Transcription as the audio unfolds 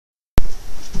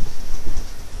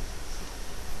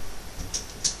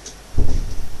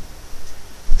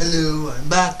Hello, I'm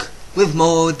back with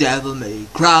more Devil May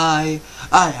Cry.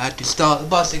 I had to start the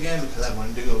boss again because I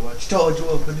wanted to go watch Torture,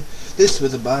 but this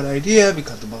was a bad idea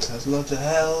because the boss has lots of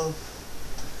health.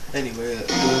 Anyway, let's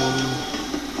go.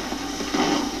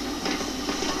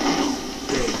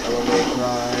 Okay, Devil May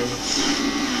Cry.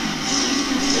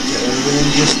 Okay, everything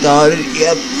just started.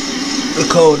 Yep,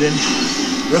 recording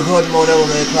more Devil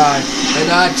May Cry.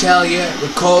 And I tell you,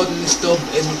 recording this stuff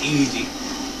isn't easy.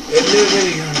 It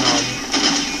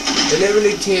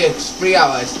literally takes 3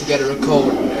 hours to get a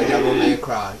recording of Devil May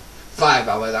Cry. 5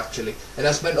 hours actually. And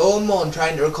I spent all morning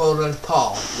trying to record a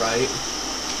part, right?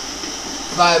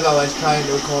 5 hours trying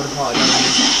to record a part.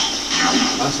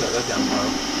 That's not that damn hard.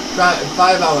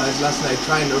 5 hours last night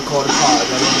trying to record a part of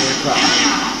Devil May Cry.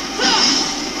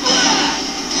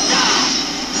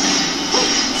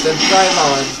 Spent 5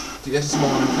 hours this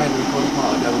morning trying to record a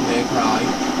part of Devil May Cry.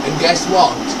 And guess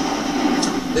what?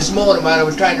 This morning when I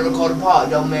was trying to record a part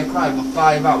of Devil May Cry for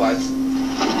 5 hours.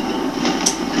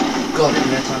 God,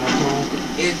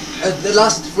 at the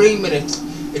last 3 minutes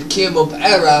it came up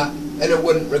error and it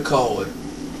wouldn't record.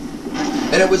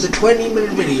 And it was a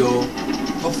 20-minute video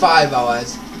for 5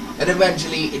 hours and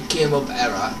eventually it came up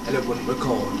error and it wouldn't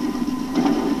record.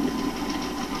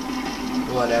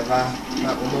 Whatever.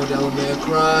 That one more Devil May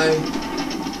Cry.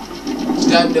 It's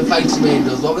time to fight some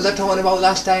angels. What was I talking about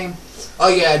last time? Oh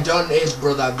yeah, John is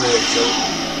brother Virgil.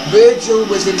 Virgil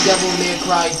was in Devil May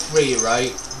Cry 3,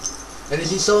 right? And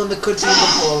as you saw in the cutscene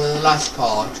before in the last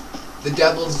part, the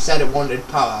devil said it wanted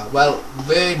power. Well,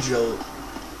 Virgil,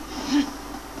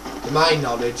 to my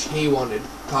knowledge, he wanted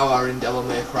power in Devil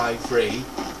May Cry 3. He's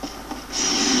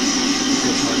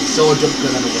so jumped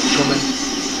because I know what's coming.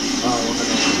 Oh, we're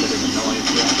gonna have a bit of a noise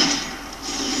here.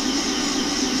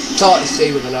 It's hard to see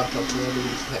with the laptop, so I'll do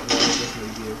this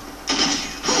review.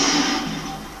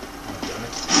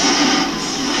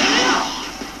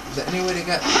 Is there any way to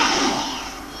get...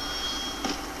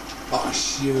 Oh,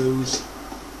 shoes.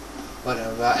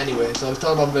 Whatever. Anyway, so I was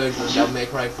talking about Virgil and Devil May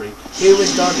Cry 3. He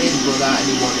was done his brother and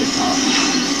he wanted power.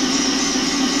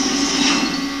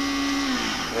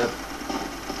 Yep.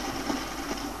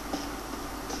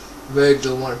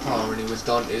 Virgil wanted power and he was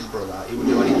done his brother. He would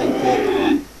do anything for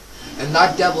power. And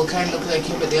that devil kind of looked like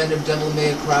him at the end of Devil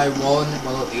May Cry 1. Well,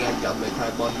 not the end of Devil May Cry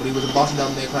 1, but he was a boss in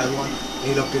Devil May Cry 1. And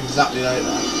he looked exactly like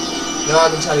that. Now I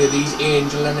can tell you, these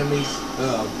angel enemies,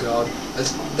 oh god,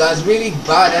 there's really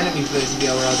bad enemies basically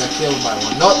where I got killed by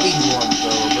one. Not these ones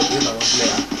though, but the other ones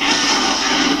later.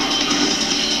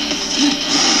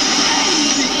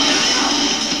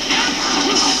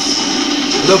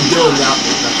 Love doing that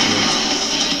move, actually.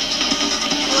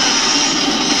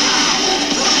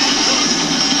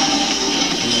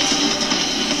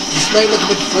 This might look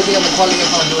a bit fuzzy on the quality if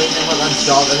I'm doing anything, but that's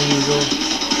darker than usual.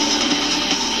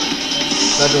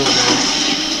 I don't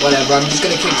know. Whatever, I'm just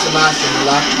gonna kick some ass in the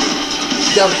lap.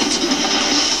 Damn it!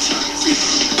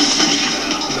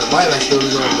 But why am I still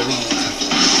going with these?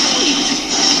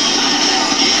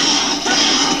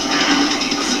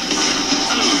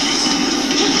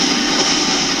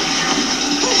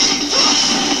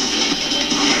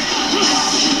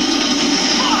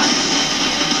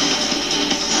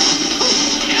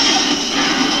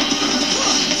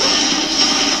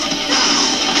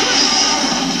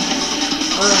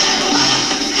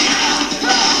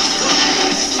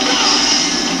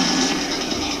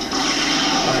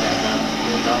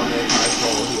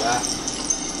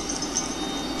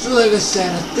 So like I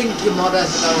said, I think your mod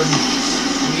has allowed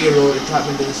Nero to tap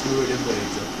into the spirit of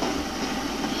Virgil.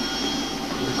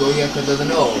 Let's go here because there's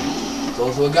an orb. It's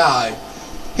also a guy.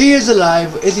 He is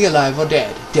alive. Is he alive or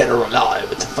dead? Dead or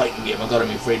alive. It's a fighting game. I got him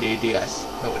in 3D DS.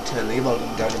 I would turn the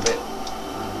volume down a bit.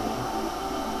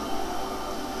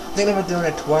 I think I'm doing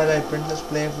a Twilight Princess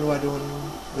playthrough. I don't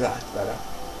know. That's better.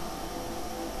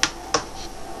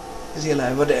 Is he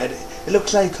alive or dead? It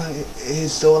looks like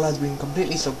his soul has been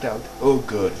completely sucked out. Oh,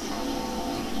 good.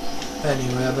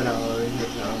 Anyway, I don't know.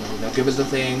 Now give us the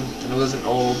thing. I know there's an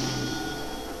orb.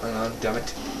 Hang on, damn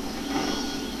it.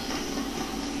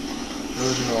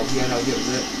 There's an orb. Yeah, now give us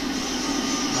it.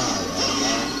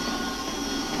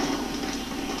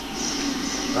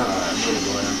 I'm gonna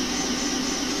go now.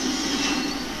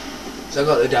 So I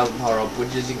got the down power up,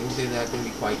 which as you can see that's going to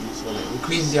be quite useful. It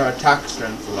increases your attack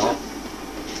strength a lot.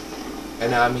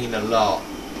 And I mean a lot.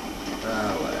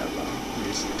 Whatever.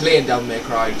 Just playing Devil May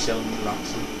Cry, chilling,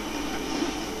 relaxing. I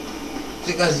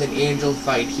think there's an angel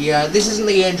fight here. This isn't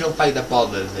the angel fight that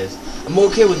bothers us. I'm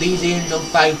okay with these angel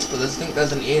fights, but I think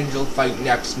there's an angel fight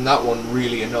next, and that one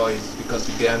really annoys because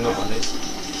we gang up on this.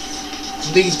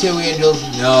 So these two angels,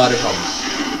 not a problem.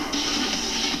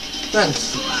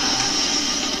 Thanks.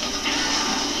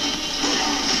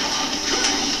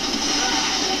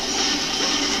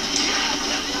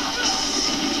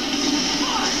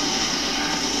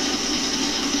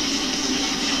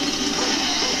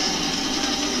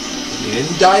 You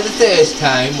didn't die the first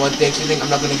time. What makes you think I'm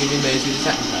not going to give you mercy the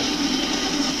second time?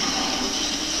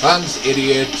 Thanks,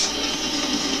 idiot.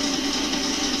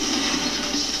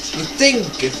 You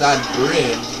think if that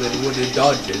brains that it would have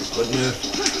dodges, but no.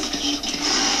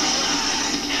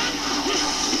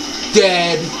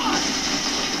 Dead.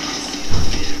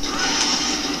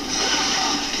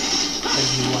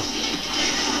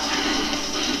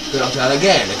 But I'll try it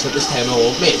again, except this time I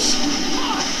won't miss.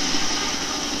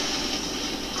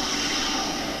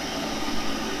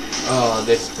 Oh,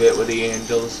 this bit with the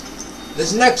angels.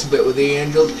 This next bit with the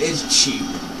angels is cheap.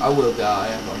 I will die,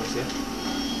 I promise you.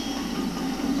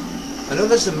 I know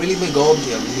there's some really big orbs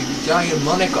here, maybe giant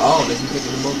Monic arm isn't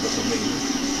picking them up or something.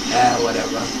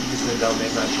 Whatever. I'm just gonna down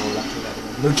make my phone after that.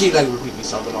 I'm gonna keep repeat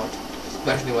myself a lot.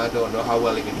 Especially when I don't know how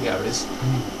well you can hear us.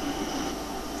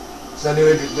 So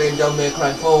anyway, just playing Devil May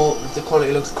Cry 4. If the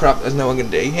quality looks crap, there's no one can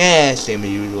do. Yeah, same as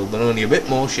usual, but only a bit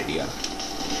more shittier.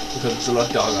 Because it's a lot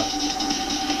darker.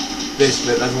 This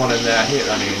bit, there's one in there. I hate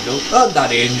that angel. Not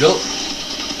that angel.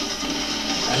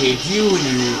 I hate you and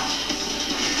you.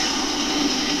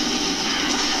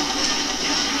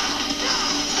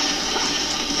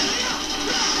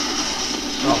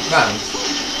 Oh, thanks.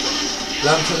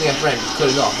 Well, I'm telling your friend, just cut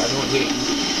it off. I don't hate you.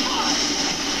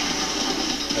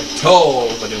 At all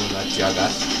for doing that,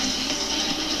 jackass.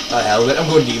 Oh, hell of it. I'm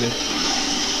going demon.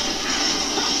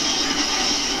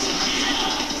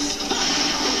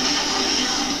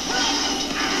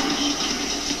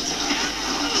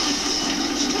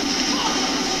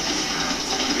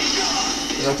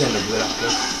 I'll turn the blood after.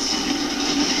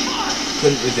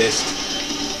 Couldn't resist.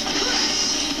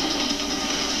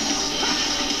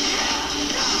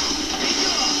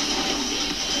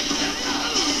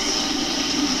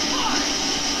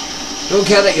 Don't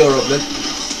care that you're up then.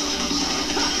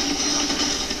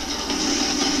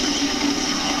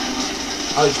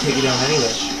 I'll just take you down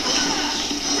anyway.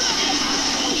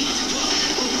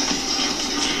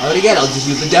 Again, I'll just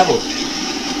use the devil.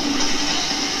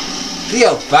 See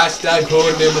how fast I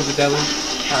code him with the devil?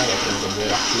 I got some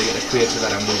good actually get a creature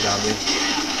that I'm moving down with.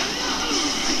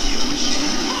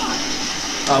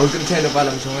 Oh, we're gonna turn the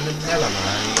volume on him. Never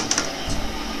mind.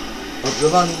 Up the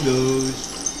volume goes.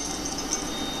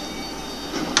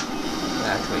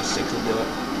 26 will do it.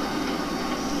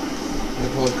 The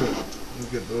pause could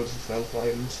get those self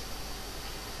items.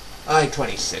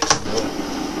 26 will do it.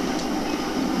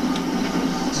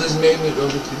 So this made me go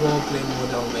to more playing more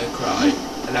Devil May Cry.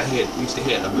 And I used to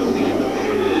hate the building and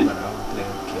I'm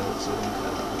playing kill, so I don't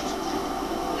care that much.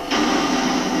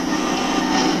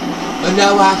 And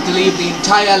now I have to leave the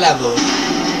entire level.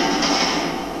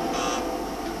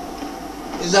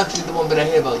 This is actually the one that I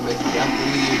hear about making you have to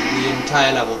leave the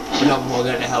entire level, but not more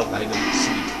than a health item.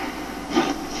 Sweet.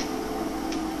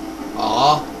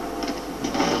 Aww.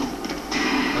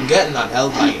 I'm getting that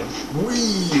health item.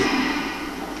 Whee!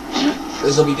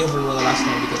 This will be different from the last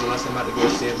time because the last time I had to go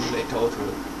save and play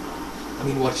Torchwood. I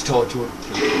mean, watch Torchwood,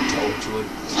 play Torchwood.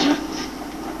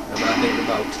 That's what I'm thinking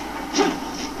about.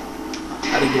 I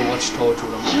had to go watch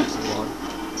Torchwood on the one.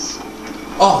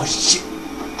 Oh shit!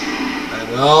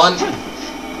 Hang on.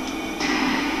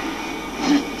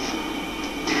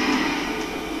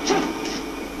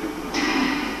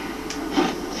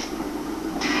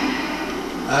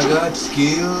 I got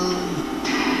skill.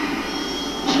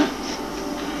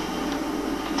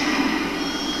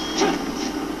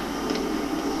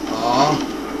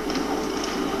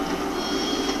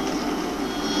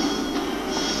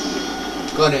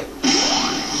 Got it.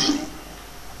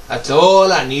 That's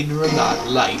all I need from that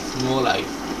life, more life.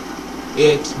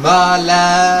 It's my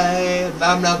life,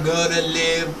 I'm not gonna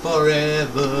live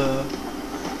forever.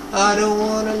 I don't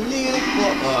wanna live for...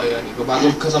 Oh yeah, I need to go back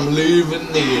up because I'm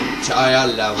leaving the entire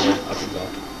level. I forgot.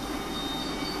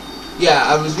 Yeah,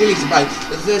 I was really surprised.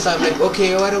 At first I'm like,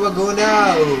 okay, where do I go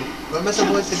now? Where am I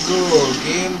supposed to go?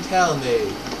 Game, tell me.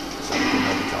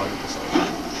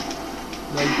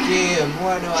 My game,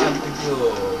 where do I have to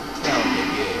go? Tell me,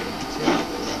 game. Tell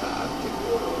me where I have to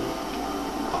go.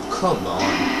 Oh, come on.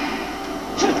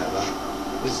 Whatever.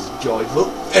 This is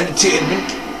joyful entertainment.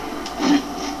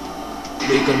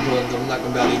 They control them like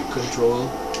I'm barely control.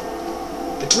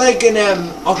 It's like in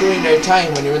Ocarina of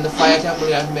Time when you're in the fire temple,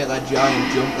 you have to make that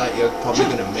giant jump that you're probably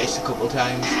gonna miss a couple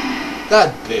times.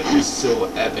 That bit was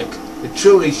so epic. It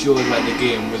truly shows that the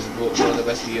game was one of the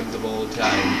best games of all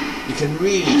time. You can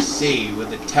really see with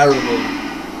the terrible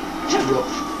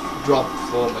drop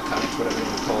fall mechanics, whatever you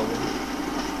want to call them.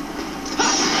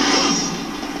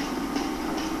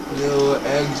 No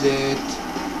exit.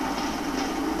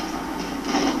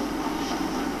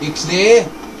 XD.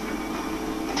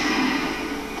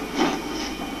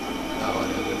 Oh,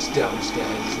 whatever. It's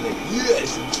downstairs. Like,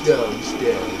 yes, it's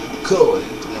downstairs. Of course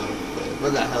it's downstairs.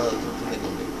 What the hell is the thing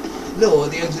on me? No,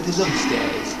 the exit is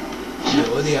upstairs.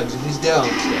 No, the exit is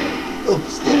downstairs.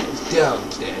 Upstairs,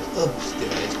 downstairs,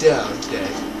 upstairs,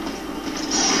 downstairs.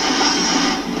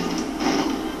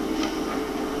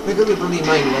 Make up your bloody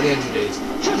mind what the exit is.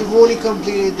 You've only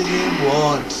completed the game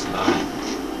once, man.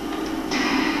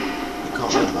 You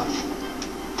can't remember.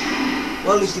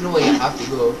 Well, at least you know where you have to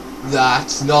go.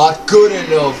 That's not good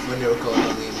enough when you're recording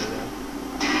on the internet.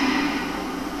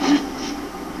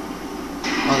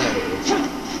 Oh, there it is.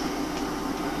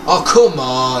 Oh, come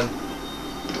on!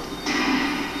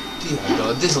 Dear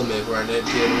God, this'll make for an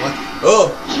entertaining one.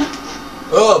 Up!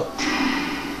 Up!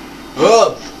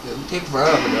 Up! It'll take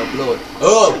forever to upload.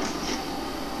 Up!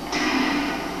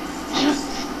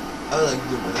 I like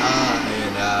doing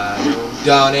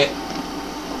down it.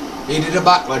 He did a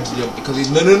backwards jump because he's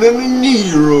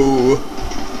nero.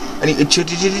 I need to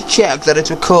check that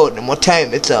it's recording and what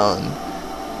time it's on.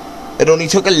 It only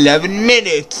took 11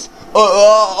 minutes.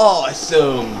 Oh,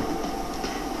 awesome.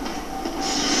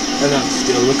 And I'm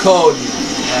still recording.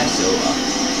 That's over.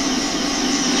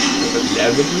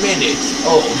 11 minutes.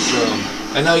 Awesome.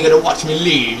 And now you're gonna watch me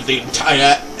leave the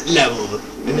entire level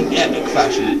in an epic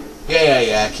fashion.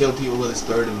 Yeah, kill people with the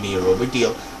spirit of Nero, big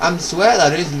deal. I swear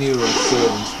that is Nero's soul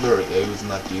and spirit, he was in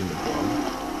that demon form.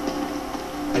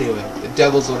 Anyway, the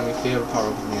devil's one of my favourite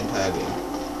power-ups in the entire game.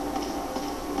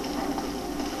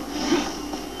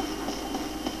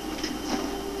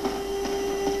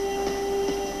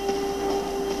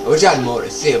 I wish I had more to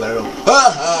say, but I don't.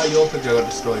 Ha! Your picture got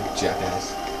destroyed,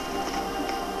 jackass.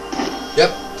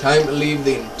 Yep, time to leave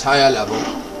the entire level.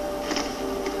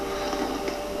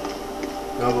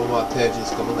 But I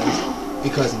purchase a couple things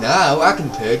because now I can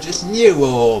purchase new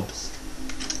orbs.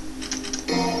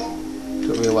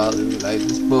 Took me a while to realise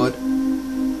this, but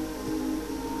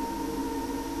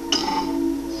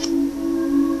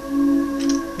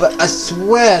I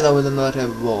swear that was another type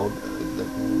of orb.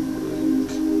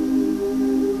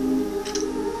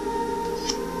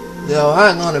 Now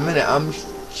hang on a minute, I'm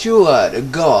sure to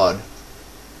God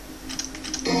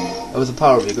that was a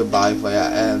power up you could buy for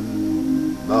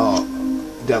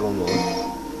devil mode.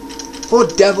 For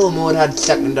devil mode had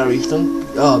secondary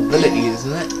abilities,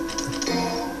 isn't it?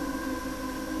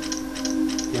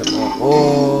 Yeah, more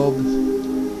orbs.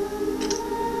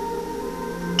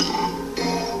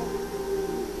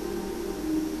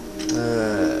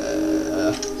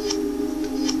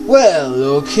 Well,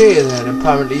 okay then,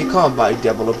 apparently you can't buy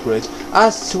devil upgrades. I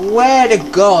swear to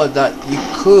God that you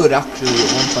could actually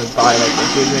at one point buy like a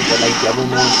good make it like devil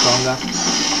mode stronger.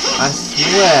 I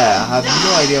swear, I have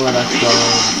no idea where that's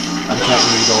going. I'm trying to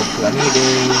read all because I need to.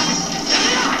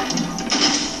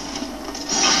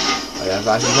 Oh yeah,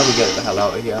 I should probably get the hell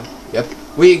out of here. Yep.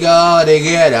 We gotta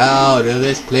get out of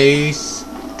this place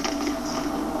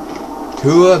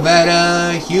to a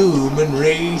better human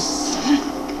race.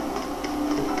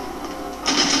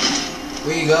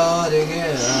 We gotta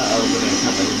get out of this.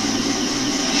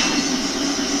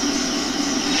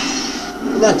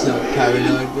 That's not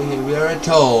paranoid behavior at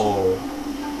all.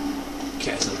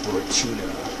 Castle Fortuna.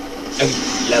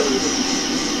 Exit level.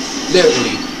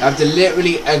 Literally, I have to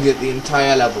literally exit the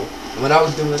entire level. And when I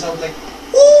was doing this, I was like,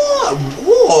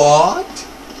 what?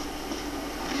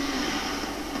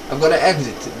 I've got to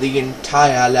exit the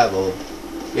entire level.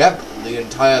 Yep, the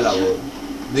entire level.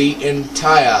 The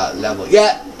entire level.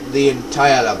 Yeah, the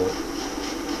entire level.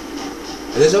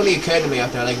 And this only occurred to me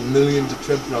after like millions of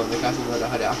trips around the castle that I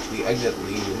had to actually exit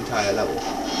the entire level.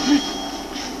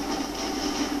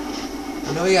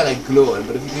 I know you're like glowing,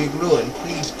 but if you're glowing,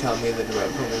 please tell me the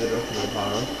direction of the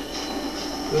power.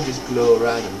 Don't just glow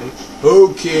randomly.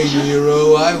 Okay,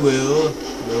 Nero, I will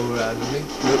glow randomly.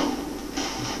 Nope.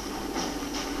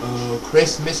 Oh,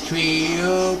 Christmas tree,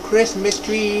 oh, Christmas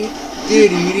tree,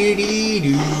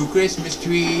 do-do-do-do-do, Christmas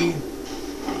tree.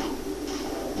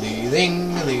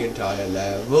 Leaving the entire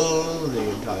level,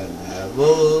 you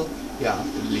have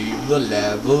to leave the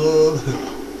level.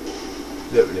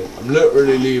 Literally, I'm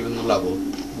literally leaving the level.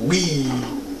 Wee.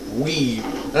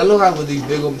 And I look out with these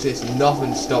big says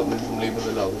nothing stopped me from leaving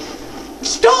the level.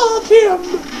 Stop him!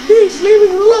 He's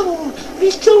leaving the level!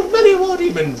 He's killed many more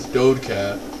demons! Don't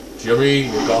care. Jimmy,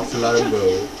 you got to let him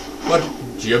go. But,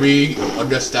 Jimmy, you'll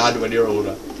understand when you're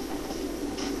older.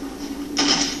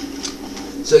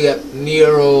 So, yep,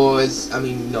 Nero's, not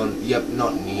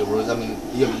Nero's,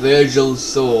 Virgil's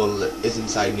soul is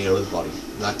inside Nero's body.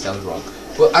 That sounds wrong.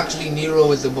 But actually,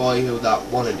 Nero is the boy that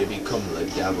wanted to become the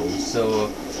devil.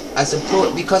 So, I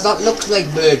suppose, because that looks like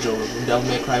Virgil from Devil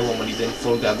May Cry 1 when he's in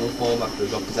full devil form after he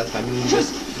got possessed by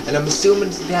Moongus. and I'm assuming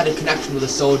they had a connection with a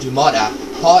soul Jumata.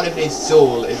 Part of his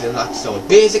soul is in that soul.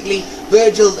 Basically,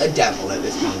 Virgil's a devil at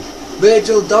this point.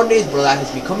 Virgil, Dante's brother,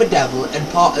 has become a devil, and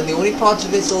the only parts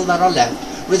of his soul that are left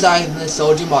reside in the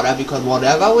soul Jumata, because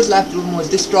whatever was left of him was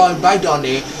destroyed by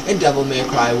Dante in Devil May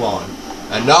Cry 1.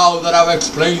 And now that I've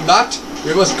explained that,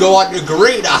 we must go on to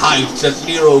greater heights as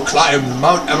Nero climbs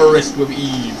Mount Everest with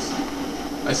ease.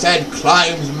 I said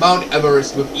climbs Mount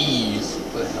Everest with ease.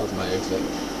 What the hell's my exit?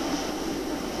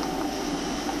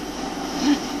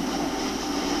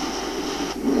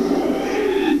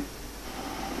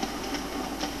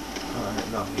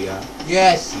 Alright, not here.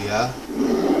 Yes, here.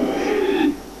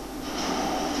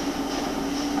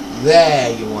 There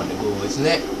you want to go, isn't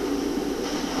it?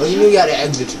 Well, you knew you had to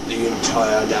exit the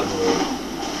entire level.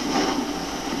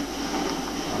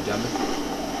 Oh, damn it.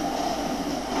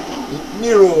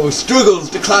 Nero struggles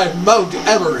to climb Mount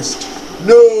Everest.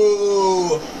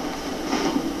 No!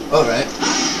 Alright.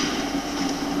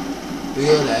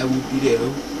 You're there,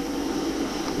 whoop-de-doo.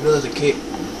 You know there's a cave.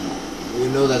 You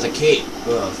know there's a cave.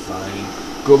 Oh, fine.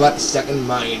 Go back to second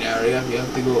mine area. If you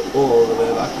have to go all the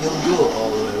way back, you'll go all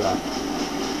the way back.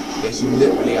 Yes, you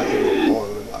literally have to go all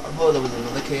the way back. I thought there was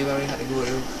another cave area you had to go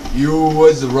to. You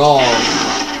was wrong.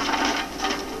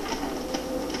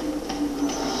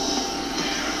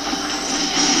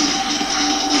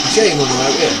 I'm sure you can go the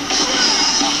right way.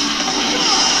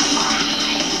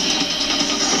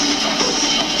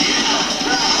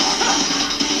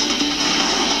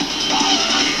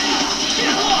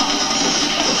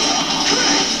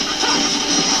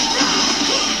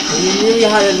 Well, you knew you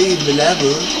had to leave the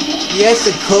level. Yes,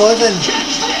 of course, and...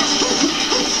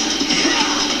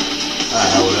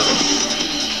 Alright, hold up.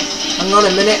 Hang on a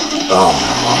minute. Oh.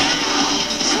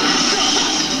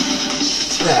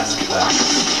 Yeah, that's bad.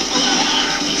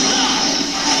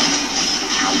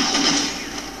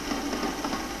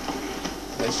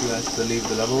 Guess you have to leave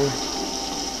the level.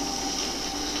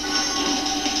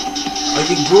 Are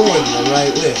you going the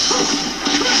right way?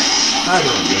 I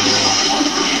don't know.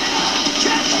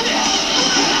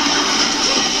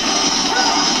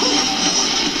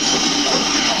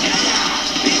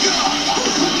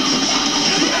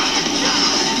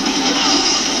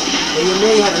 You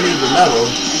know you had to leave the level.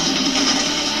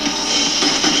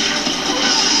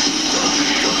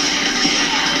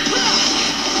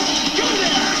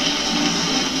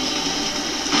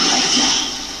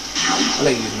 I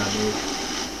like using that move.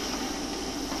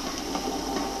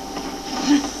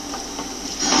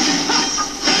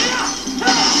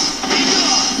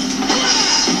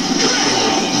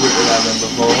 Quicker than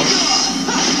before.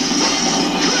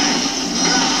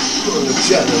 Put the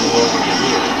chat in the wall to get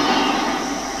here.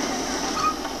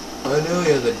 I know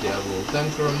you're the devil.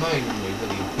 Thanks for reminding me for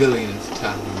the billionth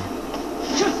time.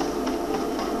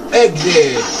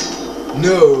 Exit!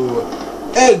 No!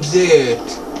 Exit!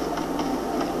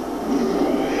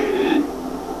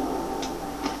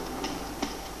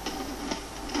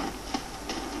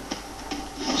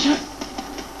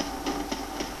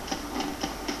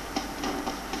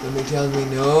 Somebody tells me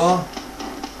no.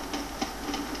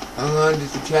 Hang on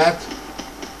just to check.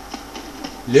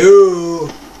 No!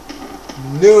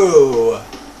 No!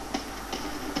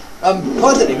 I'm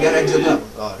positive you're exit level.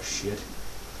 Oh shit.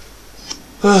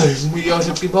 This is me, your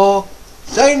 64.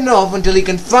 Signing off until he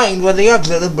can find where the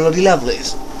exit of the bloody level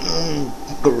is.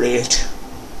 Great.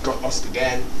 Got lost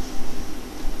again.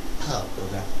 Oh,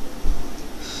 okay.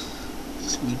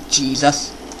 Sweet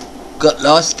Jesus. Got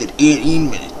lost at 18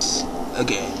 minutes.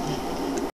 Again.